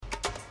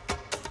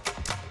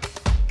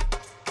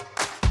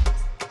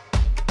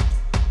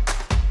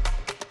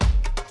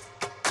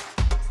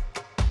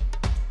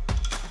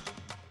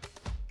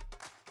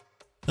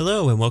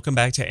Hello, and welcome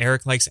back to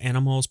Eric Likes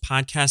Animals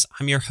podcast.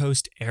 I'm your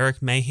host,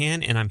 Eric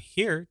Mahan, and I'm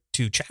here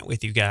to chat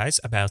with you guys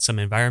about some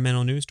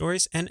environmental news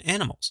stories and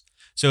animals.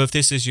 So if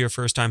this is your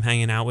first time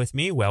hanging out with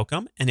me,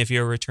 welcome. And if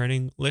you're a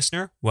returning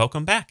listener,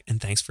 welcome back, and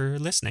thanks for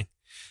listening.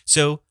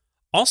 So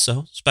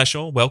also,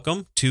 special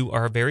welcome to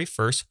our very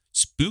first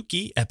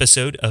spooky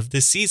episode of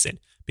this season,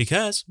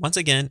 because once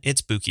again,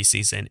 it's spooky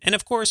season. And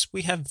of course,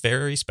 we have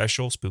very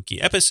special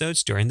spooky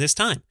episodes during this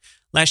time.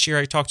 Last year,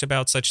 I talked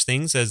about such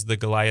things as the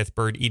Goliath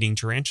bird-eating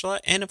tarantula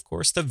and, of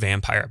course, the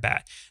vampire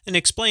bat, and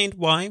explained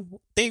why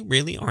they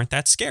really aren't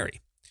that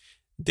scary.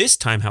 This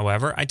time,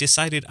 however, I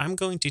decided I'm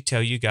going to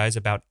tell you guys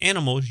about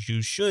animals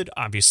you should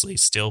obviously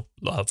still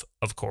love,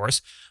 of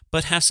course,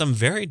 but have some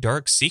very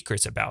dark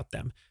secrets about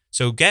them.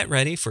 So get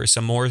ready for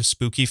some more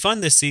spooky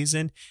fun this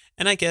season,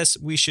 and I guess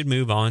we should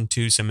move on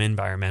to some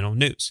environmental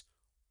news.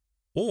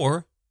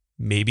 Or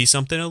maybe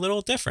something a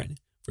little different.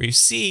 For you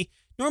see,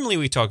 normally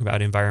we talk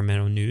about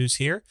environmental news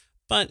here,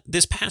 but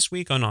this past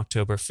week on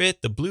October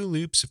 5th, the Blue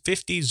Loops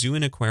 50 Zoo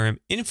and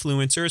Aquarium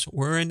influencers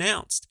were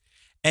announced.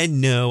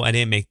 And no, I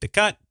didn't make the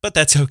cut, but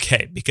that's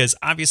okay, because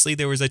obviously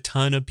there was a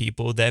ton of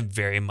people that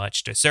very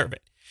much deserve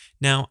it.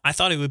 Now, I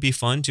thought it would be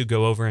fun to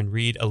go over and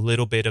read a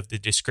little bit of the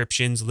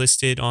descriptions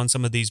listed on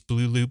some of these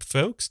Blue Loop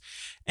folks.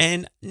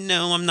 And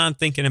no, I'm not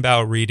thinking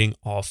about reading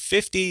all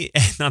 50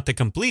 and not the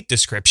complete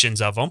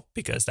descriptions of them,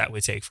 because that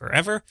would take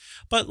forever.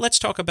 But let's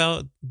talk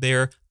about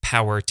their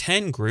Power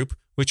 10 group,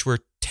 which were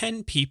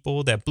 10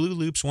 people that Blue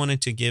Loops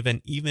wanted to give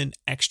an even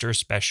extra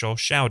special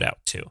shout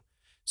out to.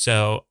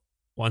 So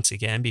once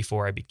again,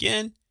 before I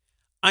begin,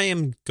 I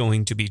am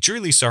going to be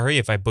truly sorry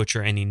if I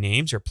butcher any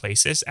names or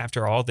places.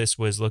 After all, this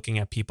was looking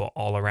at people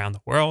all around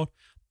the world,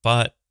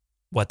 but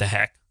what the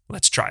heck?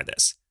 Let's try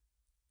this.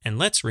 And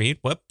let's read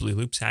what Blue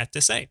Loops had to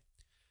say.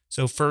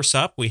 So first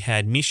up, we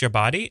had Misha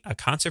Bhatti, a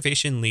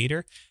conservation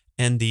leader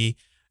and the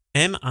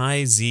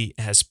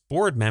MIZS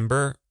board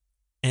member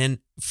and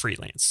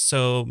freelance.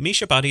 So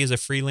Misha Bhatti is a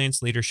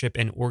freelance leadership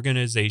and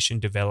organization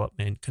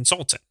development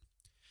consultant.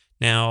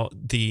 Now,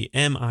 the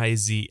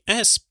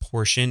MIZS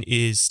portion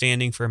is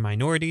standing for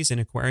Minorities in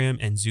Aquarium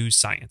and Zoo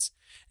Science,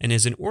 and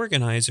is an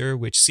organizer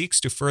which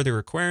seeks to further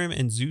aquarium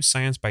and zoo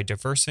science by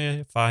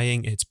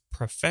diversifying its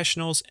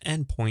professionals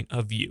and point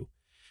of view.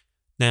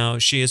 Now,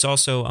 she is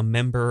also a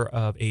member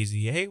of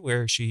AZA,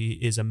 where she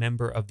is a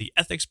member of the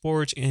Ethics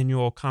Board's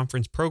annual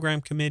conference program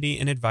committee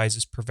and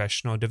advises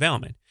professional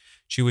development.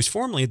 She was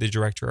formerly the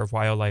director of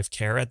wildlife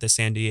care at the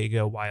San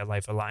Diego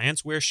Wildlife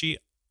Alliance, where she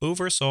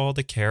oversaw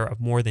the care of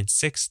more than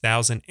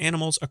 6,000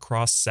 animals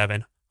across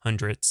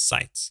 700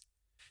 sites.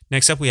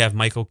 Next up, we have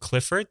Michael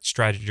Clifford,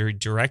 Strategy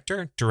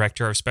Director,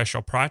 Director of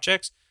Special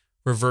Projects,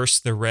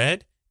 Reverse the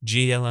Red,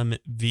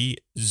 GLMV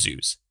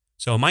Zoos.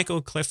 So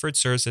Michael Clifford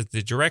serves as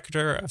the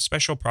Director of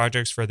Special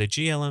Projects for the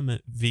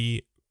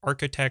GLMV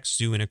Architects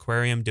Zoo and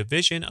Aquarium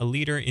Division, a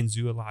leader in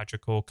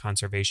zoological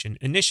conservation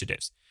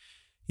initiatives.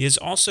 He is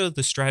also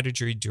the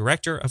strategy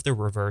director of the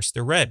Reverse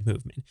the Red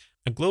movement,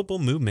 a global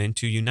movement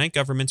to unite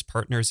governments,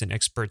 partners, and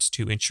experts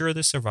to ensure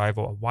the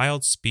survival of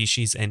wild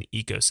species and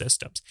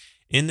ecosystems.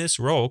 In this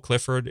role,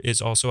 Clifford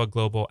is also a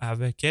global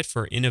advocate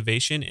for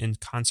innovation and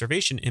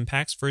conservation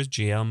impacts for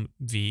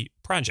GLMV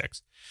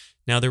projects.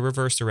 Now, the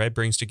Reverse the Red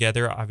brings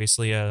together,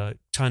 obviously, a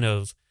ton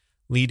of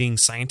leading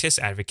scientists,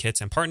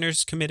 advocates, and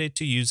partners committed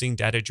to using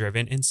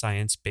data-driven and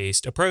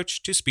science-based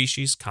approach to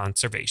species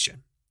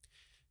conservation.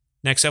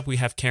 Next up, we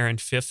have Karen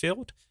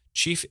Fifield,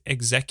 Chief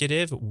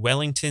Executive,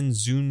 Wellington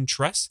Zoo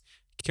Trust.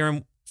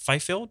 Karen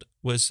Fifield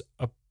was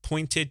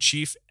appointed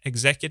Chief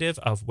Executive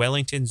of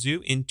Wellington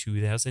Zoo in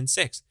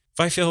 2006.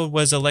 Fifield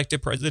was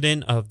elected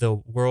president of the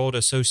World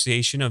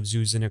Association of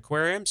Zoos and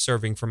Aquariums,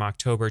 serving from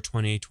October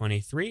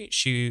 2023.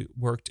 She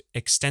worked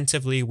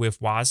extensively with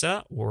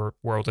WAZA, or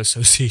World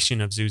Association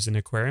of Zoos and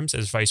Aquariums,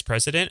 as vice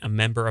president, a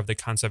member of the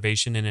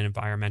Conservation and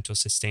Environmental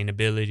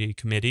Sustainability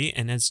Committee,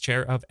 and as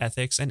chair of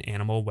Ethics and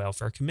Animal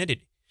Welfare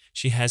Committee.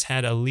 She has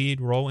had a lead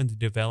role in the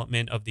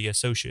development of the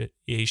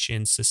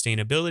association's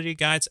sustainability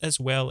guides, as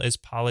well as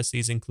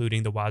policies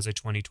including the WAZA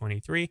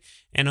 2023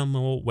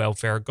 Animal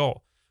Welfare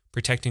Goal,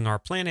 Protecting Our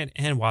Planet,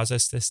 and WAZA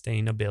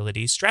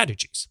Sustainability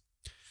Strategies.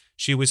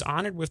 She was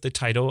honored with the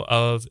title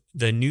of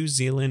the New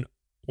Zealand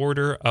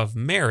Order of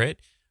Merit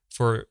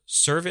for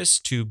service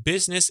to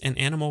business and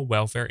animal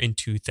welfare in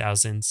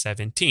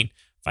 2017.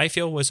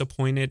 Fifield was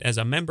appointed as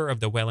a member of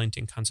the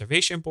Wellington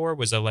Conservation Board,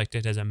 was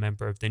elected as a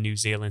member of the New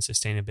Zealand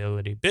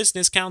Sustainability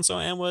Business Council,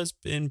 and was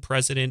been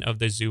president of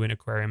the Zoo and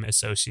Aquarium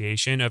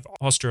Association of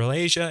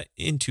Australasia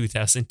in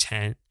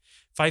 2010.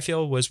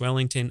 Fifield was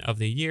Wellington of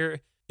the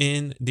Year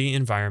in the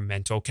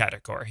environmental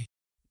category.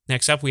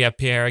 Next up, we have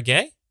Pierre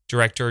Gay,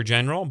 Director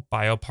General,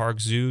 Bioparc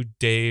Zoo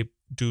de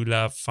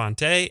la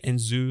Fonte and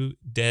Zoo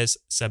des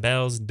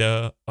Sables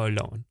de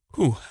Olonne.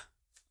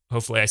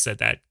 Hopefully I said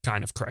that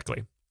kind of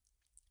correctly.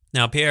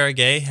 Now, Pierre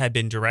Gay had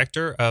been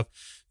director of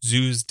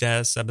Zoos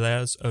des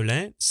Sables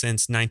Olonne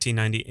since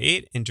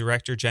 1998 and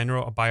Director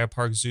General of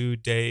Bioparc Zoo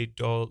de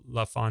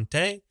la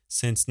Fonte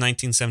since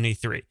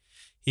 1973.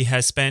 He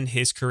has spent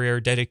his career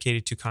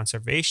dedicated to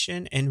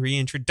conservation and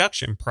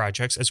reintroduction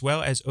projects, as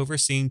well as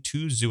overseeing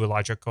 2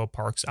 zoological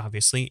parks,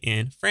 obviously,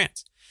 in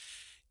France.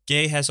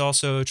 Gay has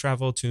also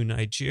traveled to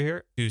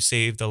Niger to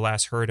save the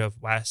last herd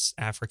of West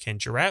African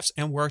giraffes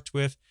and worked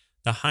with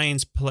the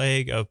Heinz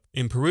plague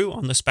in Peru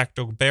on the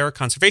speckled bear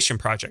conservation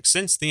project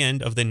since the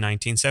end of the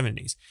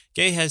 1970s.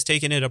 Gay has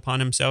taken it upon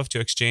himself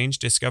to exchange,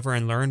 discover,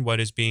 and learn what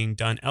is being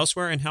done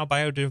elsewhere and how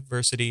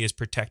biodiversity is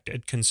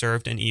protected,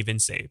 conserved, and even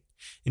saved.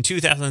 In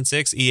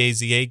 2006,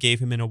 EAZA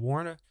gave him an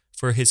award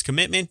for his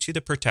commitment to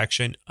the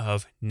protection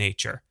of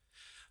nature.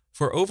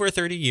 For over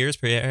 30 years,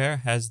 Pierre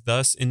has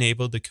thus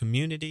enabled the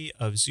community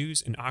of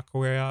zoos and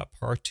aquaria,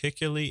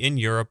 particularly in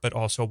Europe but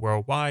also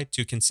worldwide,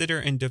 to consider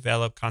and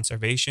develop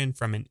conservation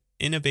from an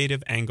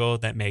innovative angle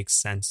that makes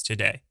sense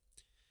today.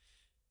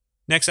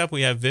 Next up,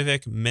 we have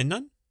Vivek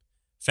Menon,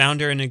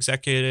 founder and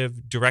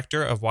executive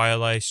director of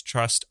Wildlife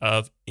Trust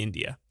of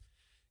India.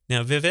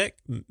 Now, Vivek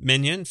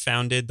Menon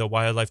founded the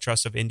Wildlife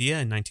Trust of India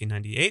in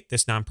 1998.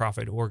 This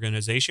nonprofit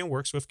organization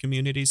works with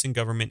communities and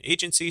government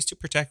agencies to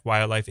protect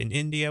wildlife in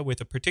India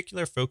with a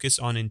particular focus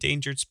on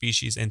endangered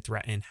species and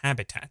threatened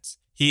habitats.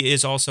 He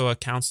is also a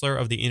counselor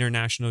of the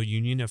International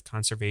Union of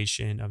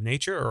Conservation of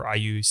Nature, or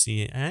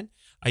IUCN.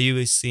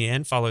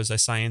 IUCN follows a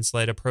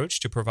science-led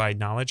approach to provide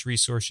knowledge,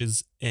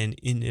 resources, and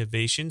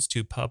innovations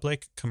to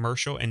public,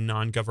 commercial, and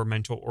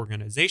non-governmental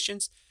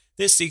organizations.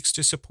 This seeks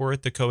to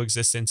support the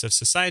coexistence of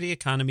society,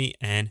 economy,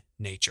 and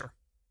nature.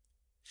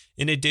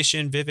 In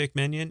addition, Vivek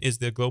Menon is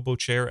the global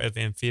chair of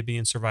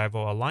Amphibian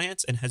Survival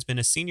Alliance and has been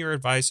a senior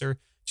advisor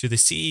to the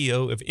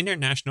CEO of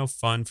International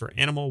Fund for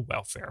Animal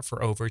Welfare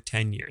for over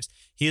 10 years.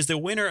 He is the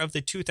winner of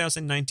the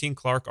 2019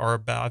 Clark R.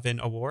 Bavin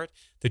Award,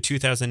 the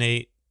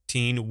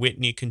 2018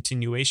 Whitney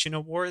Continuation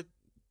Award,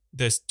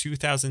 the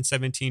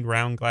 2017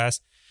 Round Glass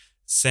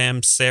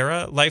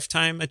Samsara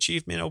Lifetime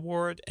Achievement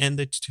Award, and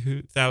the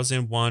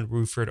 2001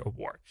 Ruford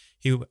Award.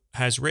 He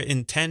has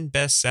written 10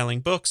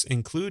 best-selling books,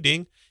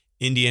 including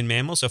Indian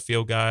Mammals, a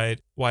Field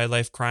Guide,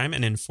 Wildlife Crime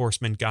and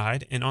Enforcement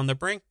Guide, and On the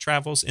Brink,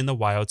 Travels in the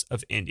Wilds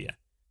of India.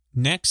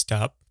 Next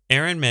up,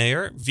 Erin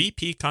Mayer,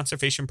 VP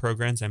Conservation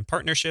Programs and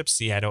Partnerships,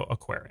 Seattle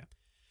Aquarium.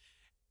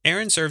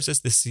 Erin serves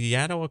as the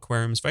Seattle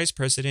Aquarium's Vice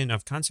President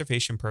of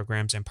Conservation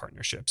Programs and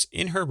Partnerships.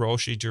 In her role,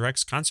 she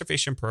directs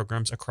conservation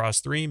programs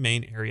across 3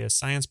 main areas: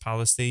 science,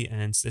 policy,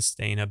 and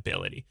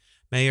sustainability.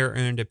 Mayer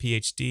earned a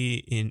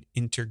PhD in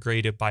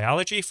integrative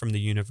biology from the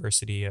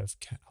University of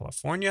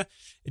California.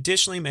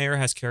 Additionally, Mayer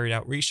has carried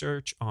out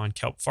research on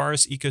kelp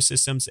forest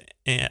ecosystems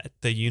at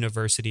the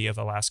University of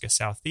Alaska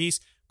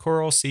Southeast,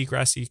 coral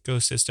seagrass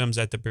ecosystems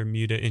at the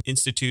Bermuda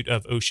Institute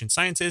of Ocean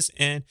Sciences,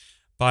 and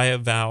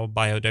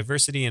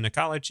biodiversity and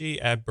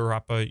ecology at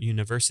Burapha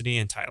University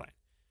in Thailand.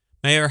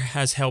 Mayer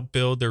has helped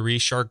build the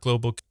ReShark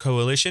Global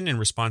Coalition in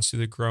response to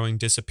the growing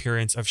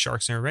disappearance of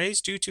sharks and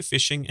rays due to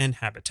fishing and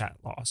habitat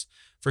loss.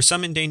 For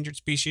some endangered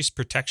species,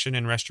 protection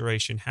and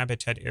restoration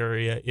habitat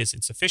area is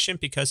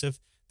insufficient because of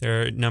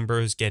their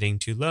numbers getting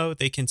too low.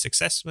 They can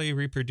successfully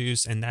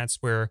reproduce, and that's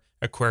where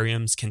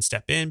aquariums can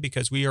step in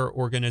because we are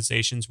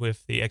organizations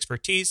with the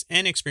expertise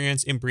and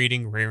experience in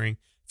breeding, rearing,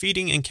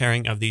 feeding, and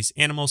caring of these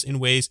animals in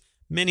ways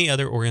many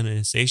other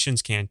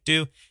organizations can't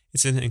do.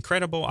 It's an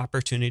incredible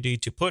opportunity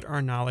to put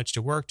our knowledge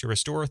to work to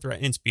restore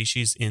threatened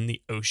species in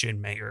the ocean,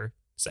 Mayer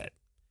said.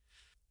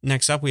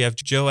 Next up, we have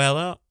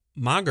Joella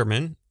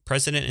Magerman,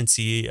 President and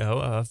CEO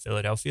of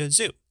Philadelphia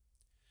Zoo.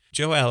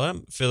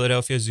 Joella,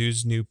 Philadelphia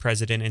Zoo's new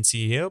president and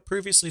CEO,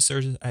 previously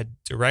served as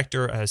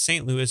director of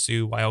St. Louis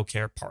Zoo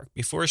Wildcare Park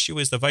before she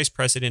was the vice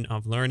president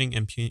of learning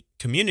and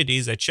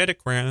communities at Shedd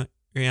Aquarium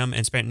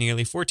and spent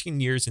nearly 14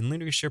 years in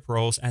leadership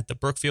roles at the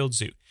Brookfield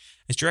Zoo.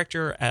 As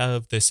director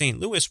of the St.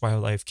 Louis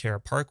Wildlife Care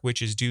Park,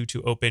 which is due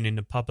to open in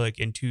the public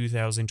in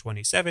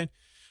 2027,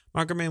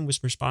 Magerman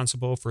was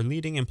responsible for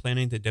leading and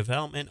planning the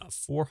development of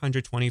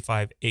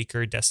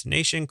 425-acre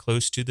destination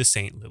close to the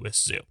St. Louis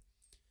Zoo.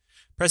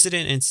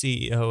 President and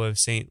CEO of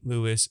St.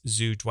 Louis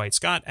Zoo Dwight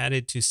Scott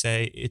added to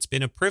say, "It's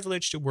been a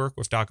privilege to work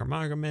with Dr.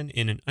 Magerman.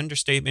 In an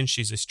understatement,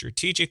 she's a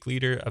strategic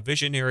leader, a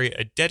visionary,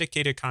 a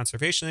dedicated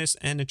conservationist,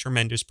 and a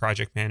tremendous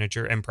project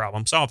manager and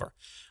problem solver.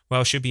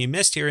 While she'll be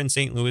missed here in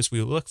St. Louis,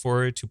 we look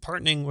forward to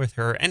partnering with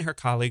her and her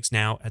colleagues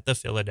now at the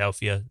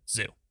Philadelphia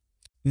Zoo."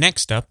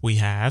 Next up, we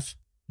have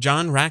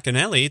John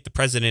Racanelli, the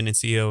president and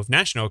CEO of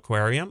National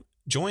Aquarium,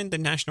 joined the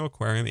National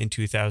Aquarium in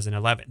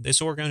 2011.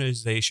 This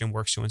organization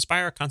works to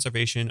inspire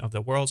conservation of the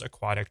world's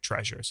aquatic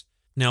treasures.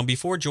 Now,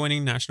 before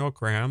joining National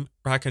Aquarium,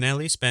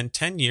 Racanelli spent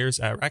 10 years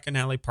at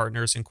Racanelli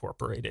Partners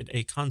Incorporated,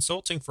 a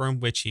consulting firm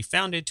which he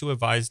founded to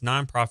advise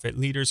nonprofit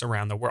leaders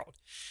around the world.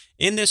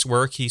 In this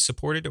work, he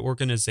supported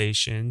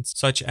organizations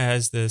such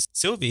as the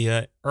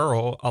Sylvia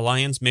Earle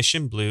Alliance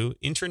Mission Blue,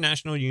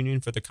 International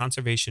Union for the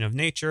Conservation of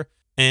Nature,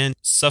 and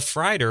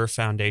Surfrider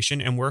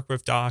Foundation, and worked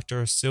with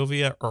Dr.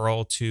 Sylvia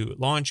Earle to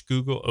launch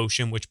Google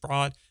Ocean, which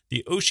brought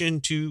the ocean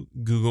to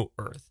Google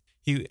Earth.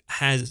 He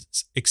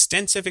has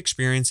extensive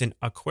experience in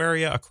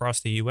aquaria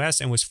across the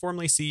U.S. and was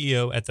formerly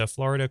CEO at the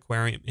Florida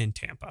Aquarium in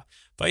Tampa,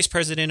 vice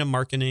president of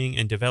marketing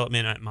and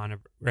development at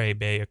Monterey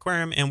Bay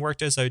Aquarium, and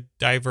worked as a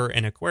diver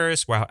and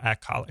aquarist while at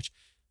college.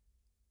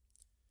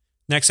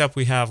 Next up,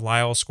 we have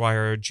Lyle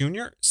Squire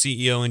Jr.,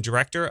 CEO and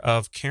director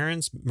of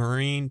Cairns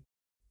Marine.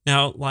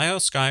 Now, Lyle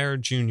Squire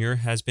Jr.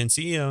 has been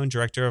CEO and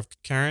director of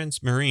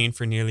Cairns Marine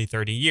for nearly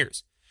 30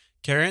 years.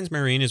 Cairns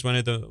Marine is one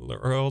of the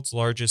world's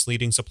largest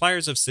leading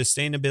suppliers of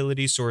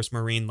sustainability-sourced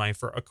marine life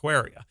for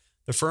aquaria.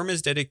 The firm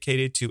is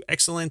dedicated to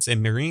excellence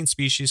in marine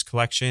species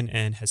collection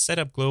and has set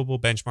up global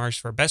benchmarks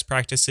for best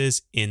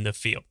practices in the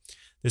field.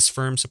 This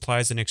firm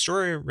supplies an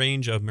extraordinary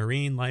range of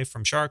marine life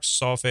from sharks,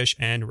 sawfish,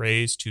 and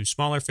rays to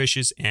smaller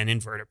fishes and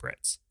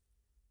invertebrates.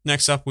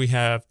 Next up, we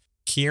have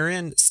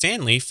Kieran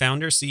Stanley,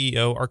 founder,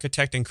 CEO,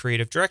 architect, and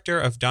creative director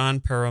of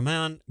Don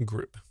Perelman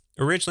Group.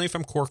 Originally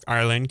from Cork,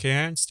 Ireland,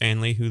 Kieran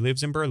Stanley, who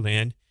lives in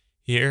Berlin,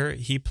 here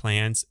he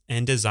plans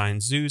and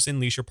designs zoos and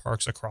leisure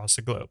parks across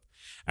the globe.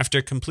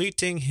 After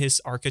completing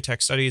his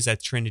architect studies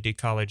at Trinity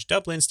College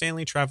Dublin,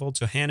 Stanley traveled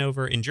to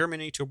Hanover in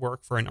Germany to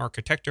work for an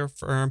architecture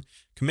firm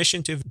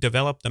commissioned to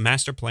develop the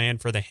master plan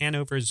for the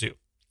Hanover Zoo.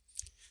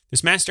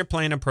 This master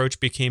plan approach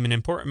became an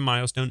important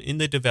milestone in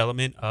the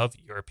development of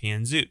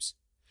European zoos.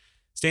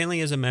 Stanley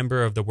is a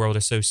member of the World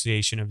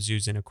Association of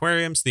Zoos and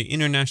Aquariums, the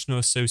International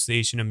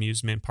Association of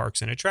Amusement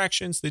Parks and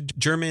Attractions, the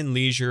German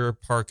Leisure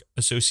Park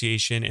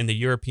Association, and the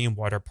European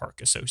Water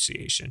Park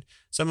Association.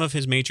 Some of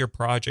his major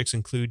projects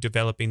include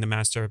developing the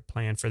master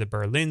plan for the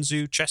Berlin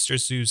Zoo, Chester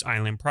Zoo's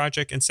Island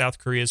Project, and South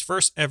Korea's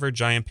first ever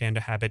giant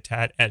panda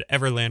habitat at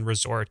Everland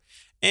Resort,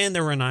 and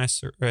the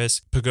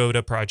Rhinoceros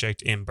Pagoda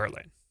Project in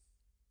Berlin.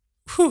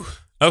 Whew.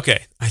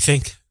 Okay, I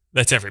think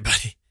that's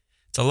everybody.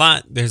 It's a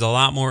lot. There's a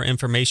lot more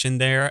information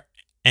there.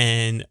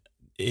 And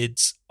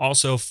it's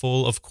also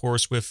full, of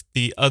course, with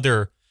the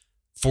other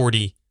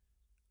 40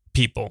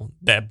 people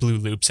that Blue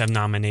Loops have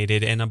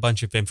nominated and a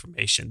bunch of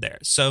information there.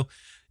 So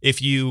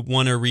if you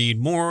want to read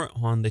more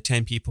on the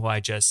 10 people I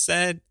just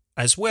said,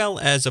 as well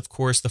as, of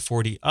course, the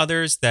 40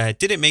 others that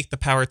didn't make the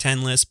Power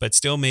 10 list, but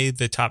still made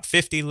the top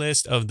 50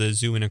 list of the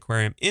zoo and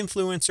aquarium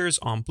influencers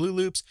on Blue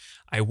Loops,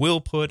 I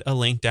will put a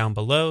link down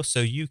below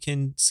so you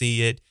can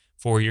see it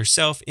for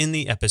yourself in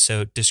the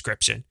episode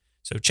description.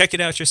 So check it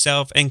out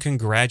yourself, and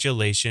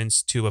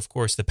congratulations to, of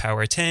course, the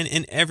Power 10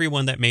 and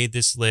everyone that made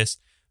this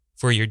list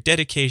for your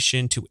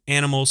dedication to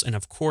animals and,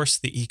 of course,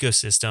 the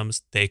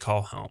ecosystems they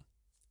call home.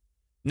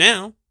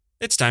 Now,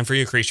 it's time for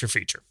your creature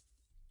feature.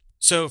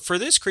 So for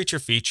this creature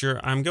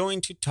feature, I'm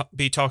going to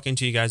be talking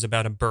to you guys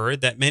about a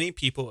bird that many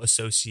people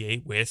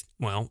associate with,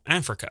 well,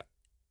 Africa.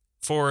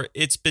 For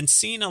it's been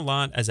seen a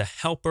lot as a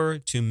helper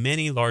to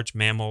many large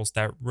mammals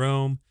that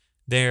roam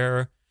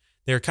there.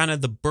 They're kind of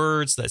the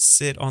birds that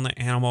sit on the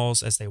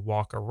animals as they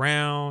walk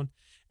around,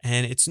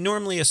 and it's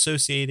normally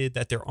associated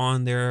that they're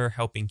on there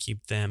helping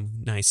keep them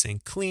nice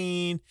and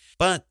clean,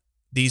 but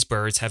these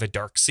birds have a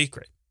dark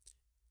secret.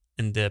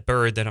 And the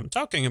bird that I'm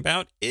talking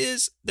about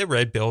is the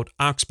red-billed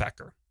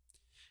oxpecker.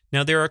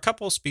 Now, there are a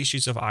couple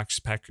species of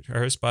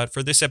oxpeckers, but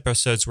for this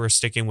episode, we're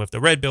sticking with the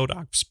red-billed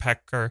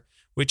oxpecker,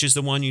 which is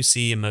the one you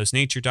see in most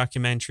nature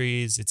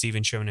documentaries. It's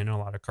even shown in a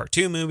lot of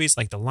cartoon movies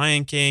like The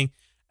Lion King.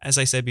 As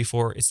I said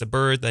before, it's the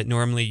bird that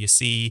normally you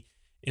see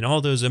in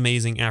all those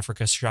amazing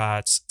Africa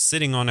shots,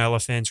 sitting on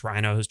elephants,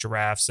 rhinos,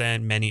 giraffes,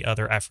 and many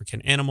other African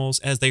animals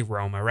as they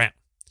roam around.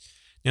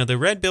 Now, the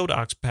red-billed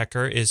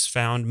oxpecker is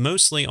found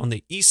mostly on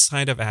the east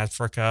side of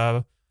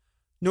Africa,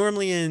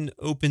 normally in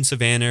open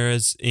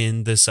savannas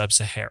in the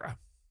sub-Sahara.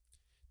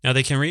 Now,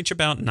 they can reach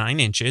about 9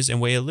 inches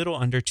and weigh a little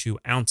under 2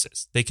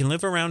 ounces. They can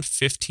live around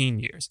 15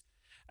 years.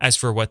 As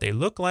for what they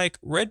look like,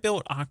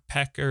 red-billed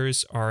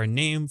oxpeckers are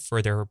named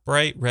for their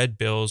bright red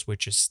bills,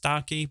 which is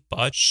stocky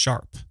but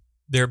sharp.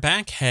 Their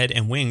back, head,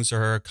 and wings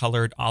are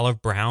colored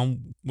olive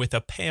brown with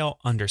a pale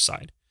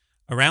underside.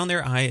 Around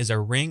their eye is a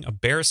ring of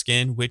bare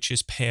skin, which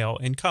is pale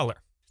in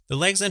color. The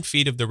legs and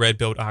feet of the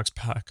red-billed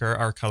oxpecker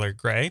are colored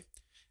gray.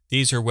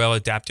 These are well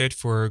adapted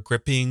for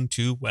gripping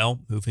to,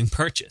 well, moving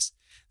perches.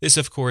 This,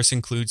 of course,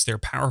 includes their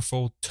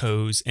powerful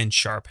toes and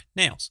sharp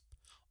nails.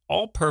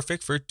 All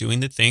perfect for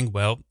doing the thing,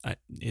 well,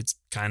 it's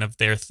kind of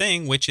their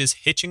thing, which is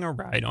hitching a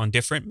ride on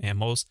different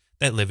mammals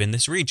that live in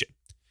this region.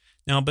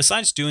 Now,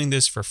 besides doing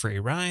this for free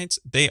rides,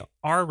 they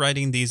are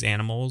riding these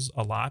animals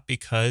a lot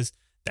because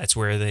that's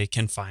where they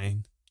can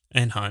find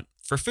and hunt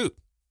for food.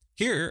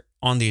 Here,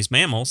 on these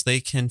mammals, they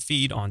can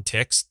feed on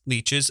ticks,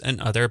 leeches,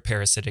 and other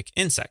parasitic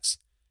insects.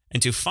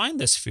 And to find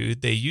this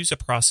food, they use a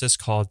process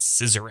called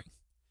scissoring.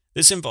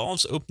 This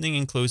involves opening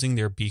and closing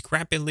their beak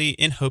rapidly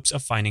in hopes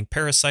of finding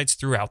parasites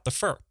throughout the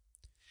fur.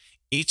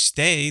 Each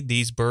day,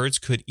 these birds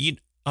could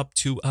eat up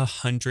to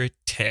 100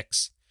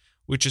 ticks,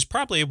 which is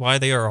probably why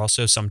they are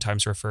also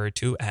sometimes referred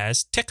to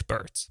as tick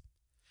birds.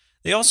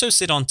 They also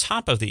sit on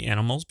top of the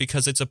animals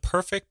because it's a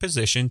perfect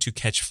position to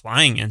catch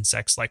flying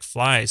insects like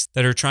flies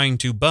that are trying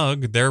to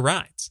bug their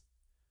rides.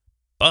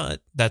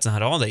 But that's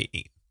not all they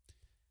eat.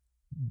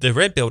 The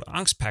red-billed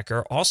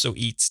oxpecker also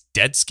eats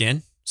dead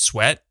skin,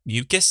 sweat,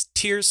 mucus,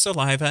 tears,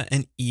 saliva,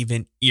 and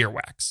even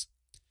earwax.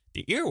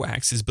 The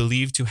earwax is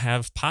believed to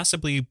have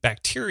possibly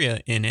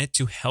bacteria in it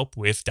to help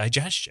with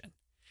digestion.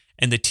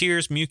 And the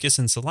tears, mucus,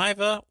 and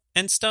saliva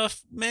and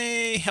stuff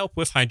may help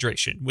with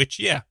hydration, which,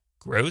 yeah,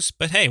 gross,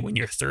 but hey, when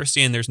you're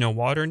thirsty and there's no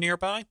water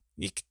nearby,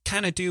 you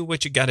kind of do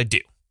what you gotta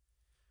do.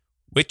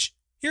 Which,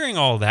 hearing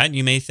all that,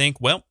 you may think,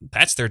 well,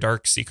 that's their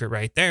dark secret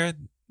right there.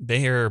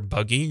 They're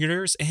bug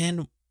eaters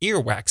and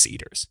earwax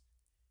eaters.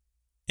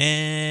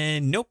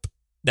 And nope,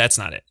 that's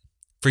not it.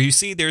 For you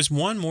see, there's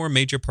one more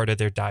major part of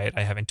their diet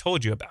I haven't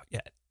told you about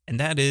yet, and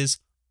that is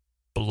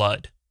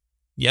blood.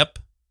 Yep,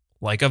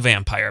 like a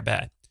vampire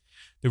bat.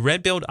 The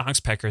red-billed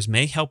oxpeckers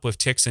may help with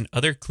ticks and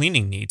other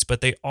cleaning needs,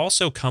 but they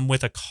also come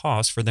with a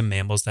cost for the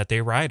mammals that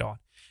they ride on,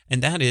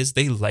 and that is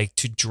they like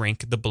to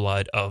drink the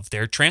blood of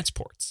their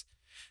transports.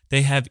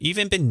 They have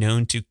even been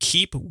known to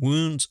keep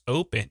wounds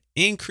open,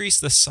 increase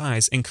the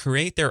size, and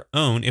create their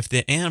own if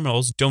the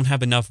animals don't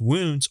have enough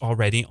wounds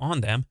already on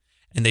them,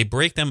 and they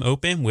break them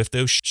open with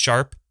those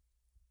sharp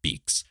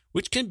beaks,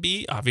 which can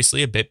be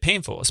obviously a bit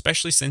painful,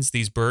 especially since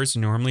these birds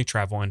normally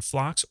travel in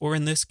flocks, or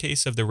in this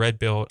case of the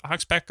red-billed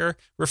oxpecker,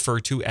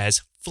 referred to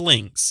as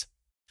flings.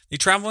 They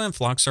travel in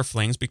flocks or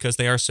flings because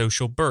they are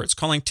social birds,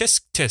 calling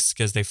tisk tisk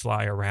as they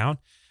fly around.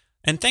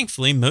 And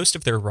thankfully, most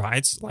of their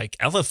rides, like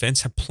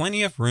elephants, have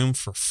plenty of room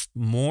for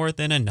more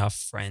than enough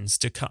friends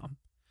to come.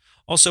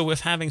 Also,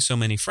 with having so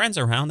many friends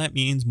around, that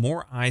means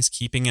more eyes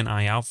keeping an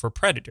eye out for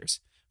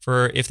predators.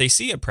 For if they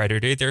see a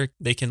predator,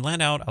 they can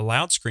let out a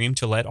loud scream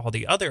to let all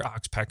the other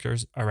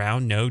oxpeckers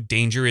around know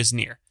danger is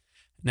near.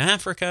 In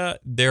Africa,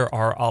 there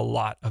are a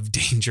lot of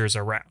dangers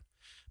around.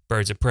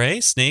 Birds of prey,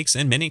 snakes,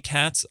 and many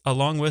cats,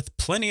 along with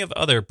plenty of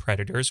other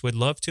predators, would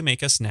love to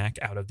make a snack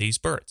out of these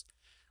birds.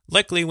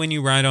 Luckily, when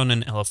you ride on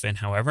an elephant,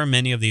 however,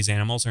 many of these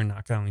animals are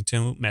not going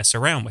to mess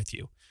around with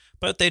you.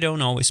 But they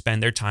don't always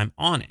spend their time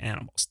on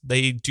animals.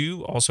 They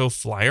do also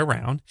fly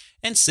around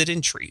and sit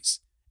in trees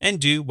and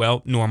do,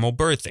 well, normal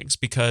bird things,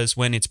 because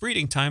when it's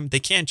breeding time, they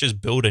can't just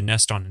build a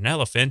nest on an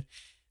elephant.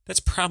 That's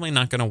probably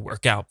not going to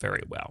work out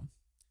very well.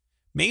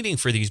 Mating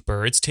for these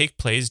birds take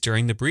place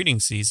during the breeding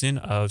season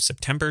of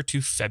September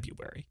to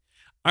February.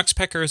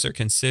 Oxpeckers are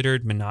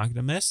considered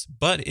monogamous,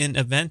 but in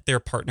event their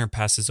partner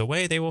passes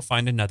away, they will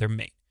find another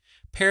mate.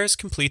 Pairs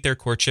complete their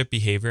courtship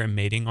behavior and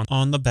mating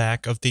on the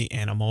back of the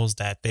animals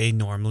that they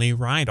normally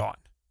ride on,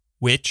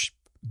 which,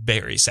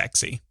 very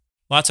sexy.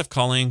 Lots of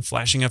calling,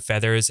 flashing of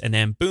feathers, and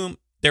then boom,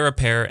 they're a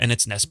pair and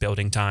it's nest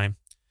building time.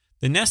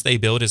 The nest they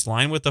build is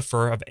lined with the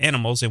fur of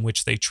animals in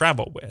which they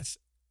travel with,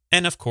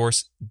 and of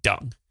course,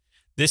 dung.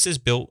 This is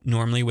built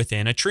normally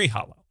within a tree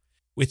hollow.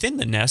 Within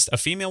the nest, a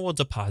female will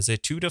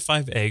deposit 2 to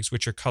 5 eggs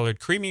which are colored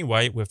creamy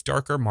white with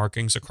darker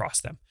markings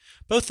across them.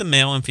 Both the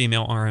male and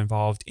female are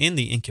involved in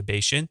the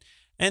incubation,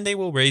 and they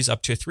will raise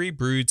up to 3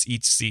 broods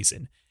each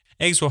season.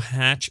 Eggs will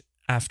hatch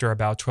after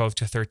about 12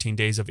 to 13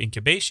 days of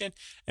incubation,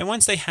 and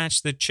once they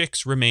hatch, the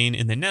chicks remain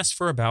in the nest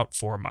for about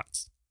 4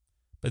 months.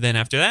 But then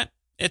after that,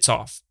 it's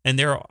off, and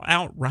they're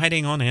out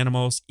riding on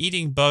animals,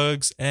 eating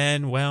bugs,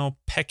 and, well,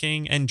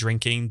 pecking and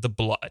drinking the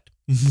blood.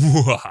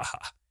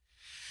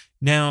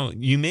 Now,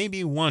 you may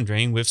be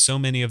wondering, with so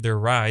many of their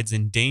rides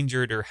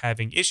endangered or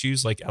having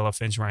issues like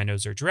elephants,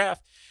 rhinos, or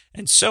giraffe,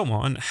 and so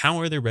on, how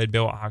are the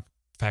red-billed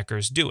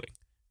oxpeckers doing?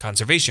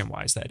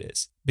 Conservation-wise, that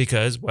is.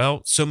 Because,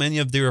 well, so many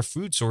of their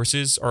food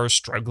sources are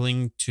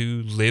struggling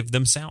to live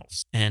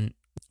themselves. And,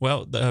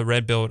 well, the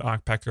red-billed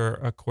oxpecker,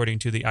 according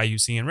to the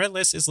IUCN Red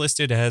List, is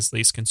listed as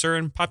least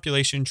concern,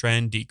 population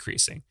trend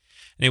decreasing.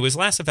 And it was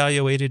last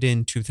evaluated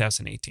in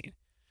 2018.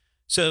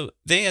 So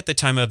they, at the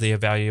time of the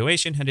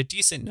evaluation, had a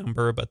decent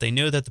number, but they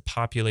know that the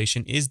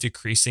population is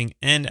decreasing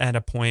and at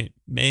a point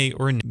may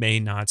or may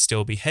not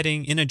still be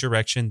heading in a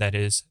direction that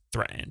is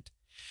threatened.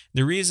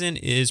 The reason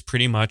is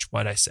pretty much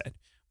what I said.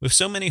 With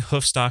so many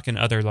hoofstock and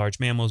other large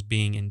mammals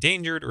being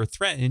endangered or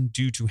threatened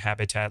due to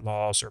habitat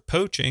loss or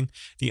poaching,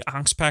 the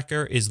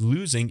oxpecker is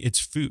losing its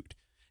food,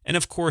 and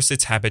of course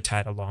its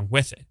habitat along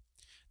with it.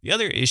 The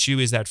other issue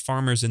is that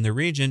farmers in the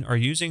region are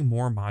using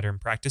more modern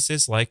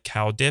practices like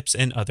cow dips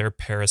and other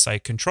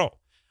parasite control.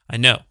 I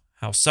know,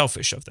 how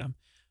selfish of them.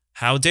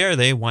 How dare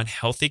they want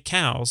healthy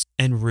cows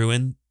and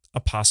ruin a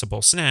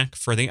possible snack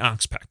for the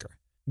oxpecker?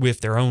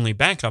 With their only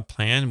backup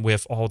plan,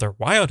 with all their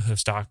wild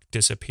hoofstock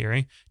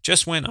disappearing,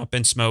 just went up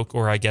in smoke,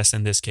 or I guess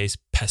in this case,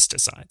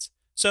 pesticides.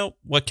 So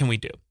what can we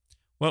do?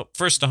 Well,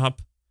 first off,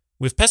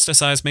 with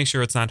pesticides, make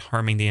sure it's not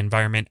harming the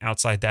environment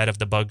outside that of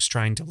the bugs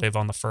trying to live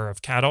on the fur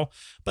of cattle.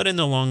 But in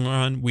the long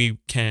run, we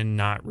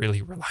cannot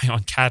really rely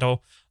on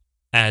cattle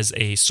as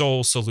a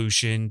sole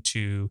solution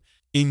to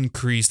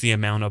increase the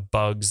amount of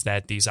bugs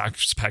that these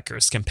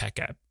oxpeckers can peck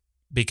at.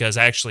 Because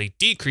actually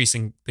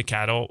decreasing the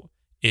cattle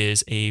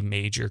is a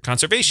major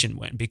conservation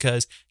win,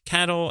 because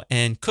cattle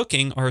and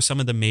cooking are some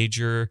of the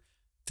major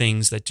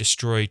things that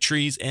destroy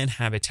trees and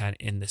habitat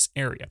in this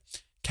area.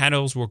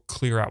 Cattle will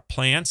clear out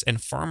plants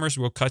and farmers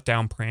will cut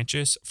down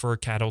branches for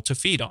cattle to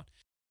feed on.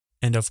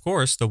 And of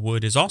course, the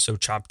wood is also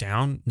chopped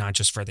down, not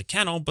just for the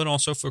kennel, but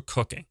also for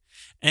cooking.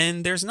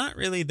 And there's not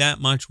really that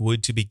much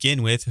wood to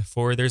begin with,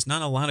 for there's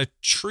not a lot of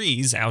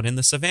trees out in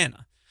the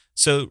savanna.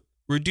 So,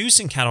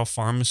 reducing cattle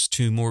farms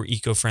to more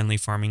eco friendly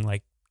farming,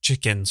 like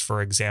chickens,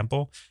 for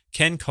example,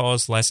 can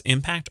cause less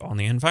impact on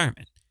the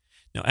environment.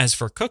 Now, as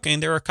for cooking,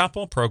 there are a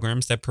couple of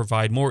programs that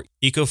provide more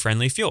eco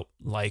friendly fuel,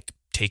 like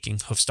taking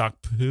hoofstock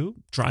poo,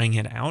 drying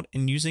it out,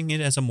 and using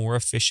it as a more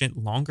efficient,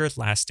 longer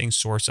lasting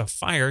source of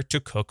fire to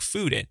cook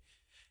food in.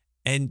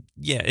 And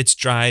yeah, it's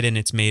dried and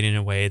it's made in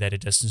a way that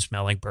it doesn't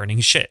smell like burning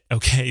shit,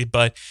 okay?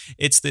 But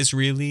it's this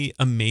really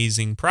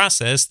amazing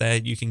process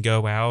that you can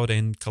go out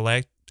and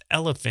collect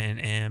elephant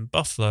and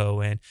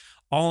buffalo and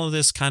all of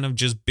this kind of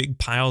just big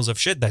piles of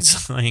shit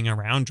that's laying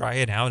around, dry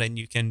it out, and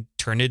you can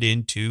turn it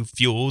into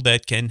fuel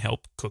that can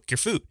help cook your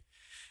food.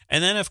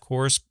 And then, of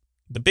course,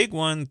 the big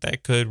one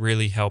that could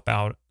really help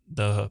out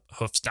the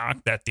hoof stock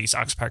that these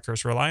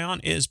oxpeckers rely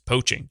on is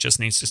poaching. Just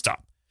needs to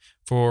stop.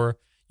 For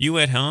you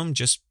at home,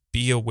 just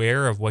be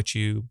aware of what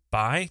you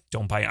buy.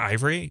 Don't buy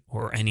ivory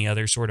or any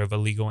other sort of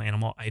illegal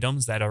animal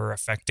items that are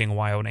affecting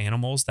wild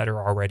animals that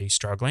are already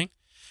struggling,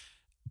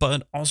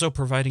 but also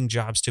providing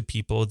jobs to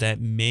people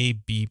that may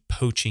be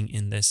poaching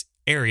in this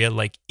area,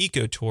 like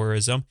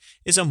ecotourism,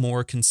 is a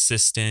more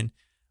consistent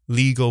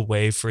legal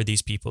way for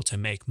these people to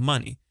make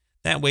money.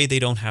 That way they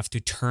don't have to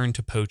turn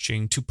to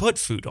poaching to put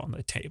food on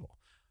the table.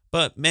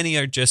 But many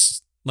are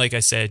just, like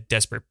I said,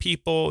 desperate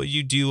people.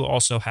 You do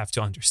also have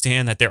to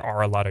understand that there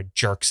are a lot of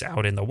jerks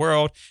out in the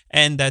world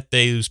and that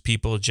those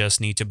people just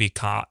need to be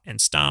caught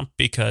and stomped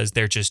because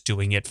they're just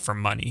doing it for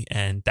money,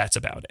 and that's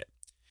about it.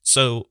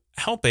 So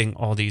helping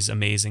all these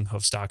amazing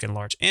hoofstock and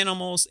large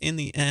animals in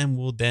the end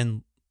will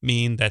then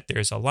mean that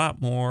there's a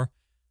lot more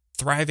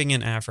thriving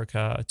in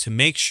Africa to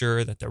make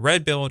sure that the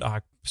red-billed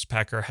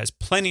oxpecker has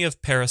plenty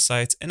of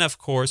parasites and, of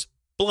course,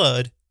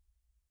 blood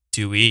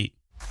to eat.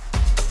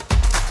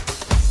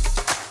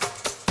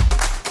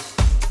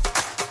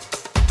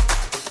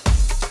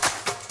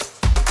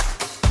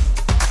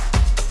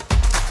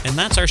 And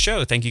that's our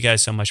show. Thank you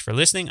guys so much for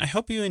listening. I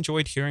hope you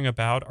enjoyed hearing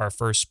about our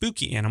first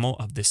spooky animal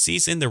of the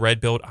season, the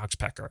red-billed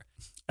oxpecker.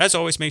 As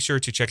always, make sure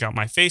to check out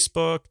my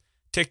Facebook,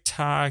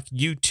 TikTok,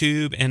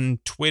 YouTube,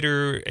 and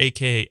Twitter,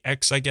 aka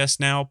X, I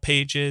guess now,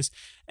 pages.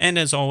 And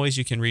as always,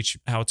 you can reach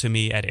out to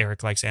me at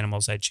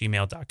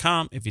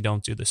ericlikesanimals@gmail.com if you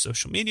don't do the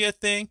social media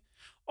thing.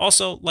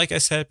 Also, like I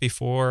said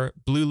before,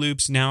 Blue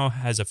Loops now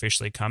has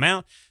officially come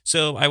out,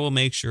 so I will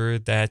make sure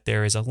that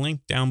there is a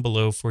link down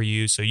below for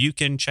you so you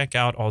can check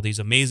out all these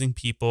amazing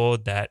people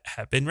that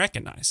have been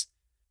recognized.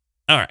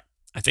 All right,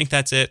 I think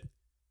that's it.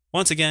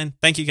 Once again,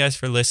 thank you guys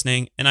for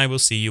listening, and I will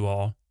see you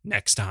all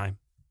next time.